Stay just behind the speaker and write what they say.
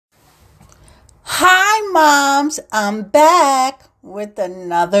moms, I'm back with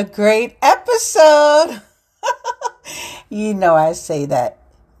another great episode. You know I say that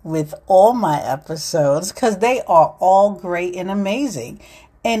with all my episodes because they are all great and amazing.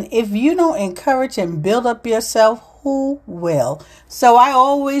 And if you don't encourage and build up yourself, who will? So I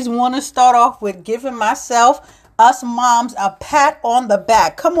always want to start off with giving us moms, a pat on the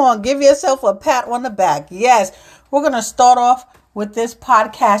back. Come on, give yourself a pat on the back. Yes, we're going to start off with this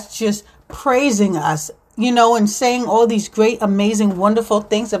podcast just praising us, and saying all these great, amazing, wonderful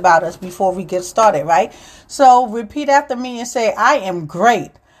things about us before we get started, right? So repeat after me and say, I am great.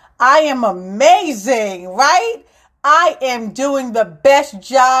 I am amazing, right? I am doing the best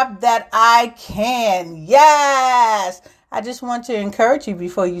job that I can. Yes. I just want to encourage you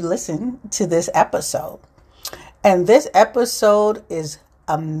before you listen to this episode. And this episode is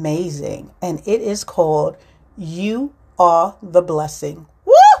amazing. And it is called You Are the Blessing.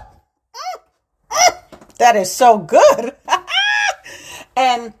 Woo! That is so good.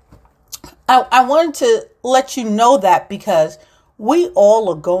 And I wanted to let you know that because we all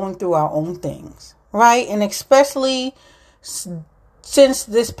are going through our own things, right? And especially since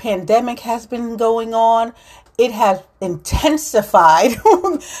this pandemic has been going on, it has intensified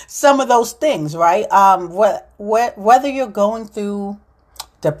some of those things, right? Whether you're going through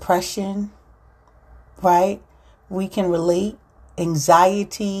depression, right? We can relate,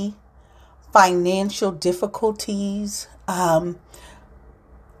 anxiety, financial difficulties,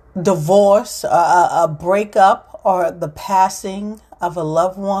 divorce, a breakup, or the passing of a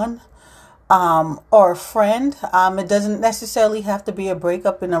loved one, or a friend. It doesn't necessarily have to be a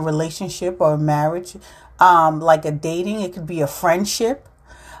breakup in a relationship or a marriage, like a dating. It could be a friendship,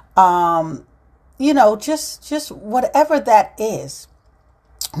 just whatever that is,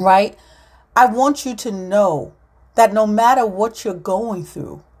 right? I want you to know that no matter what you're going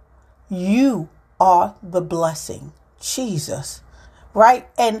through, you are the blessing. Jesus, right?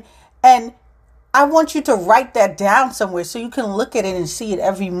 And I want you to write that down somewhere so you can look at it and see it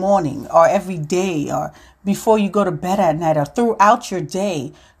every morning or every day or before you go to bed at night or throughout your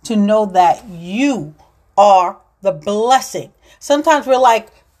day to know that you are the blessing. Sometimes we're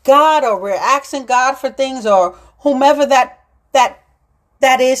like God, or we're asking God for things, or whomever that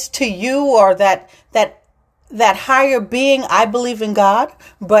is to you, or that higher being. I believe in God,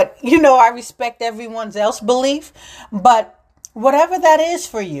 but I respect everyone's else belief. But whatever that is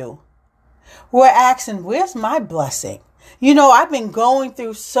for you, we're asking, where's my blessing? I've been going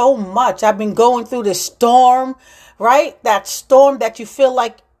through so much. I've been going through this storm, right? That storm that you feel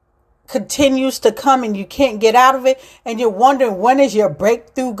like continues to come and you can't get out of it. And you're wondering, when is your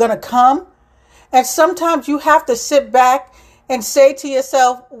breakthrough going to come? And sometimes you have to sit back and say to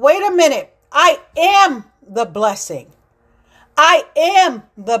yourself, wait a minute, I am the blessing. I am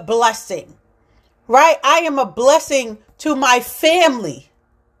the blessing, right? I am a blessing to my family,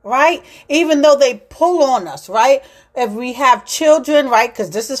 right? Even though they pull on us, right? If we have children, right?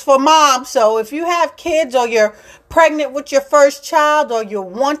 Because this is for moms. So if you have kids, or you're pregnant with your first child, or you're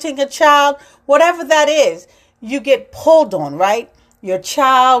wanting a child, whatever that is, you get pulled on, right? Your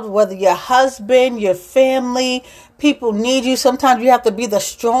child, whether your husband, your family, people need you. Sometimes you have to be the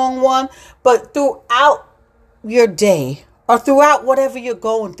strong one. But throughout your day, or throughout whatever you're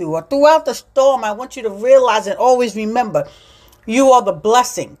going through, or throughout the storm, I want you to realize and always remember, you are the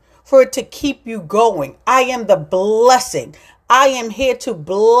blessing for it to keep you going. I am the blessing. I am here to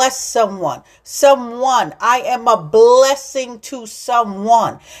bless someone. I am a blessing to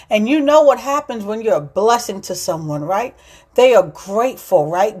someone. And you know what happens when you're a blessing to someone, right? They are grateful,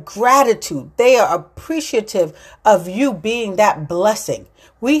 right? Gratitude. They are appreciative of you being that blessing.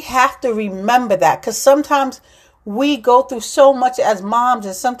 We have to remember that, because sometimes we go through so much as moms,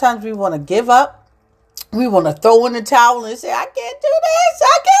 and sometimes we want to give up. We want to throw in the towel and say, I can't do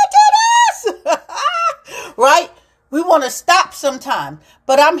this. Right? We want to stop sometime.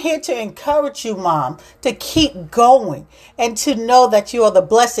 But I'm here to encourage you, Mom, to keep going and to know that you are the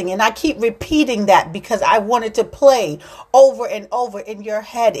blessing. And I keep repeating that because I want it to play over and over in your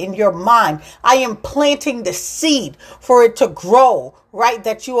head, in your mind. I am planting the seed for it to grow, right?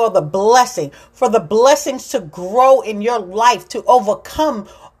 That you are the blessing, for the blessings to grow in your life, to overcome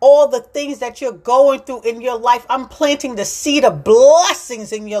all the things that you're going through in your life. I'm planting the seed of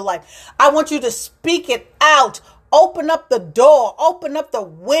blessings in your life. I want you to speak it out. Open up the door, open up the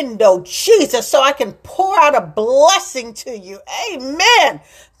window, Jesus, so I can pour out a blessing to you. Amen.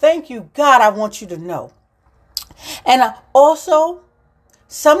 Thank you, God. I want you to know. And also,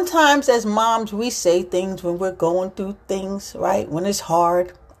 sometimes as moms, we say things when we're going through things, right? When it's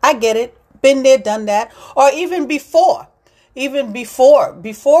hard. I get it. Been there, done that. Or even before. even before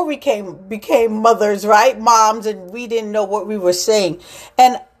we became mothers, right? Moms, and we didn't know what we were saying.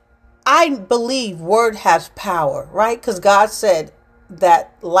 And I believe word has power, right? Because God said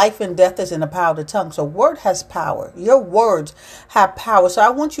that life and death is in the power of the tongue. So word has power. Your words have power. So I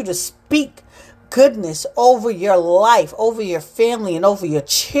want you to speak goodness over your life, over your family, and over your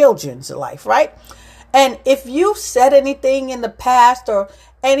children's life, right? And if you said anything in the past or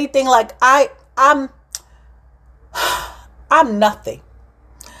anything like I'm nothing.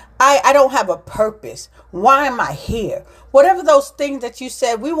 I don't have a purpose. Why am I here? Whatever those things that you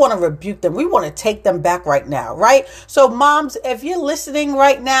said, we want to rebuke them. We want to take them back right now, right? So moms, if you're listening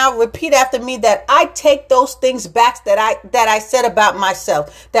right now, repeat after me that I take those things back that I said about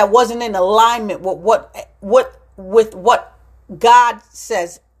myself that wasn't in alignment with what God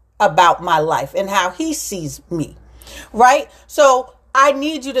says about my life and how he sees me, right? So I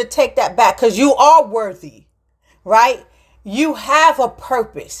need you to take that back because you are worthy, right? You have a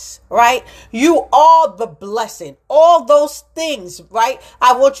purpose, right? You are the blessing. All those things, right?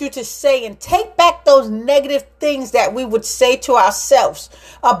 I want you to say and take back those negative things that we would say to ourselves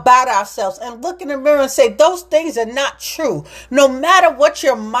about ourselves and look in the mirror and say, those things are not true. No matter what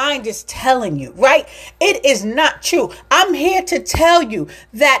your mind is telling you, right? It is not true. I'm here to tell you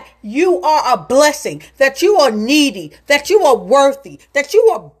that you are a blessing, that you are needy, that you are worthy, that you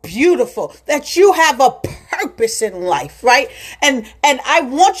are beautiful, that you have a purpose in life, right? And I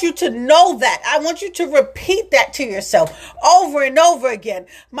want you to know that. I want you to repeat that to yourself over and over again.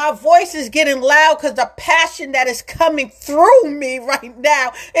 My voice is getting loud because the passion that is coming through me right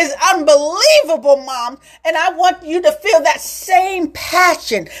now is unbelievable, Mom. And I want you to feel that same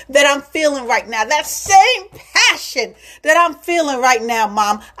passion that I'm feeling right now. That same passion that I'm feeling right now,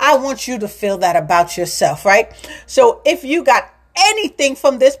 Mom. I want you to feel that about yourself, right? So if you got anything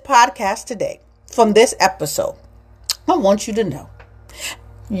from this podcast today, from this episode, I want you to know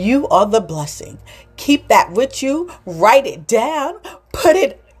you are the blessing. Keep that with you. Write it down. Put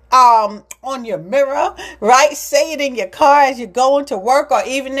it on your mirror, right? Say it in your car as you're going to work, or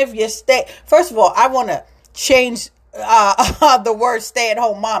even if you stay. First of all, I want to change the word stay at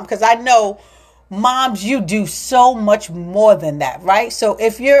home mom, because I know moms, you do so much more than that, right? So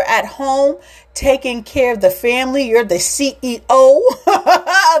if you're at home taking care of the family, you're the CEO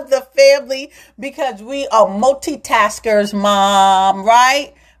of the family, because we are multitaskers, Mom,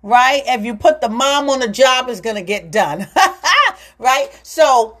 right? Right? If you put the mom on the job, it's going to get done, right?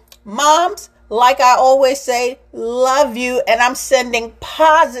 So moms, like I always say, love you. And I'm sending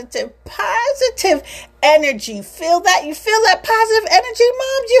positive energy. Feel that? You feel that positive energy,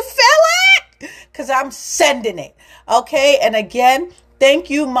 moms? You feel it? Because I'm sending it. Okay. And again, thank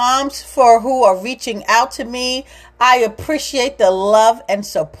you, moms, for who are reaching out to me. I appreciate the love and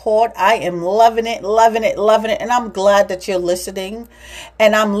support. I am loving it. And I'm glad that you're listening,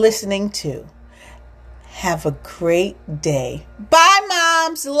 and I'm listening too. Have a great day. Bye,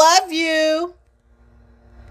 moms. Love you.